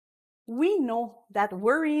We know that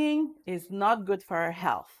worrying is not good for our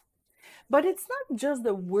health. But it's not just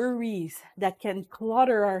the worries that can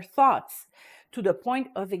clutter our thoughts to the point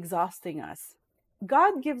of exhausting us.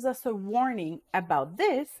 God gives us a warning about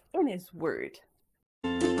this in His Word.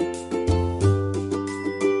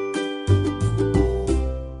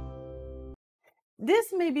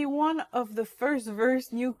 This may be one of the first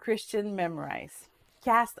verse new Christian memorize.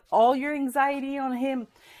 Cast all your anxiety on Him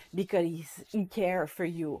because He cares for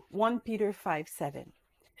you. 1 Peter 5:7.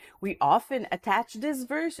 We often attach this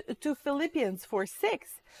verse to Philippians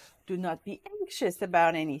 4:6. Do not be anxious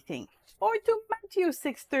about anything. Or to Matthew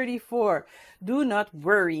 6:34. Do not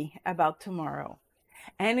worry about tomorrow.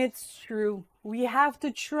 And it's true. We have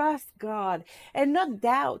to trust God and not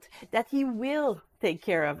doubt that He will take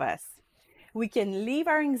care of us. We can leave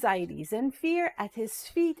our anxieties and fear at His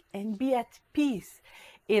feet and be at peace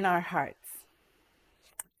in our hearts.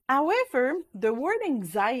 However, the word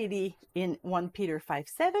anxiety in 1 Peter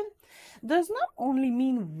 5:7 does not only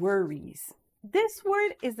mean worries. This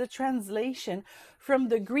word is the translation from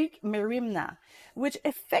the Greek merimna, which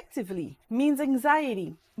effectively means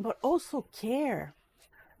anxiety, but also care.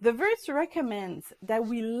 The verse recommends that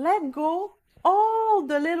we let go all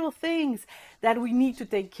the little things that we need to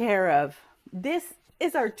take care of. This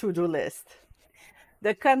is our to-do list.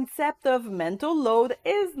 The concept of mental load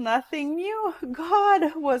is nothing new.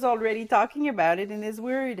 God was already talking about it in His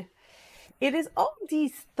Word. It is all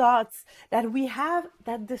these thoughts that we have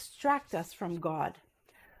that distract us from God.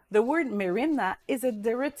 The word merimna is a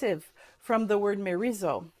derivative from the word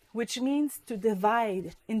merizo, which means to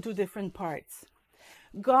divide into different parts.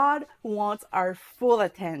 God wants our full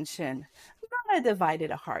attention, not a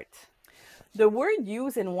divided heart. The word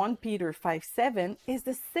used in 1 Peter 5:7 is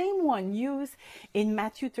the same one used in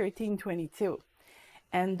Matthew 13:22.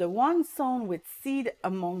 And the one sown with seed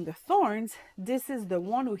among the thorns, this is the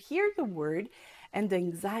one who hears the word, and the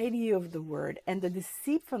anxiety of the word and the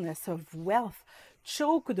deceitfulness of wealth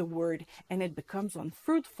choke the word, and it becomes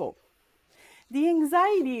unfruitful. The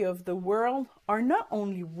anxiety of the world are not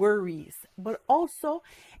only worries, but also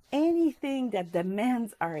anything that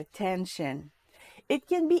demands our attention. It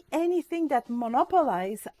can be anything that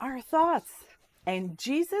monopolizes our thoughts. And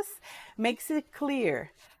Jesus makes it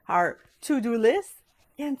clear our to-do list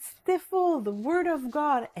can stifle the Word of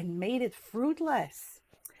God and made it fruitless.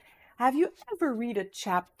 Have you ever read a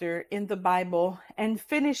chapter in the Bible and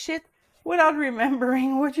finish it without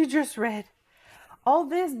remembering what you just read? All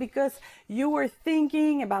this because you were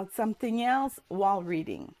thinking about something else while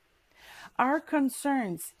reading. Our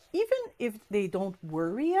concerns, even if they don't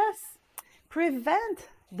worry us, prevent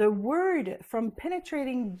the word from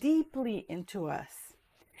penetrating deeply into us.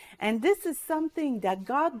 And this is something that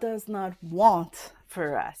God does not want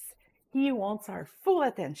for us. He wants our full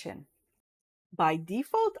attention. By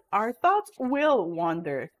default, our thoughts will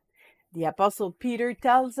wander. The Apostle Peter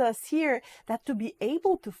tells us here that to be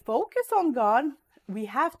able to focus on God, we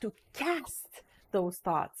have to cast those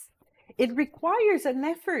thoughts. It requires an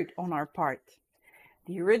effort on our part.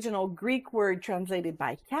 The original Greek word translated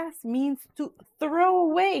by cast means to throw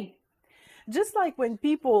away. Just like when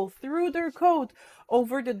people threw their coat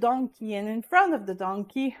over the donkey and in front of the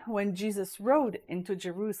donkey when Jesus rode into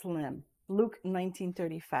Jerusalem, Luke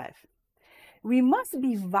 19:35. We must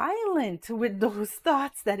be violent with those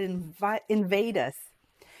thoughts that invade us.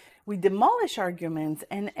 We demolish arguments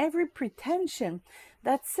and every pretension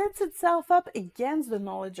that sets itself up against the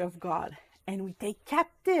knowledge of God, and we take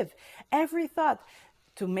captive every thought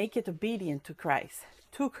to make it obedient to Christ.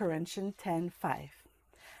 2 Corinthians 10:5.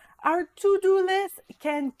 Our to-do list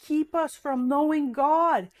can keep us from knowing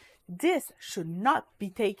God. This should not be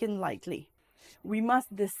taken lightly. We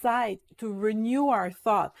must decide to renew our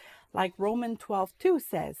thought, like Romans 12:2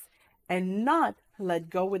 says, and not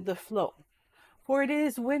let go with the flow. For it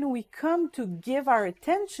is when we come to give our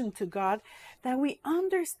attention to God that we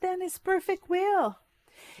understand His perfect will.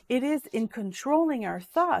 It is in controlling our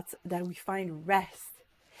thoughts that we find rest.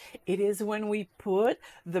 It is when we put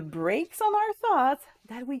the brakes on our thoughts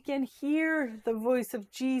that we can hear the voice of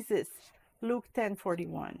Jesus. Luke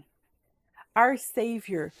 10:41. Our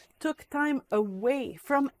Savior took time away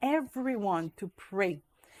from everyone to pray,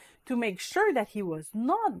 to make sure that He was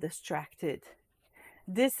not distracted.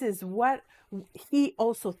 This is what He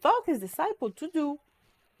also taught His disciples to do.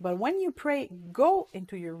 But when you pray, go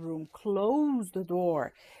into your room, close the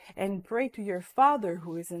door, and pray to your Father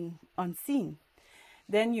who is unseen.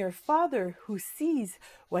 Then your Father who sees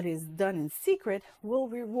what is done in secret will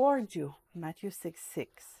reward you. Matthew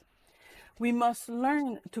 6:6. We must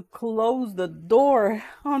learn to close the door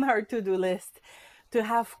on our to-do list, to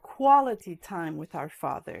have quality time with our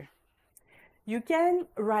Father. You can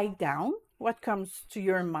write down what comes to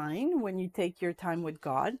your mind when you take your time with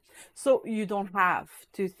God, so you don't have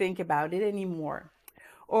to think about it anymore.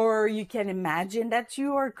 Or you can imagine that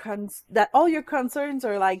that all your concerns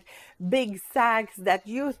are like big sacks that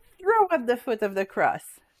you throw at the foot of the cross.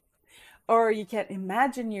 Or you can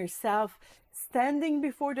imagine yourself standing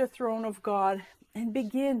before the throne of God and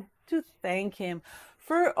begin to thank Him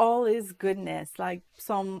for all His goodness, like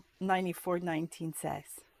Psalm 94:19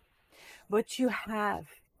 says. But you have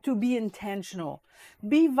to be intentional.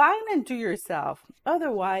 Be violent to yourself.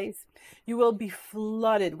 Otherwise, you will be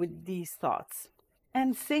flooded with these thoughts.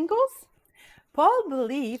 And singles, Paul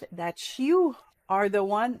believed that you are the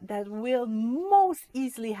one that will most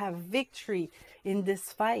easily have victory in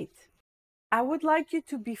this fight. I would like you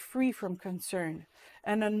to be free from concern.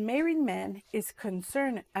 An unmarried man is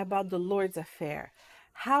concerned about the Lord's affair,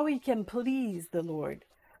 how he can please the Lord.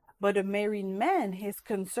 But a married man is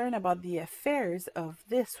concerned about the affairs of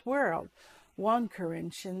this world. 1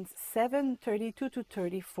 Corinthians 7:32 to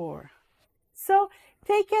 34. So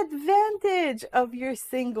take advantage of your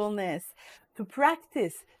singleness to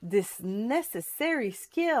practice this necessary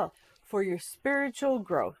skill for your spiritual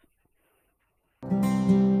growth.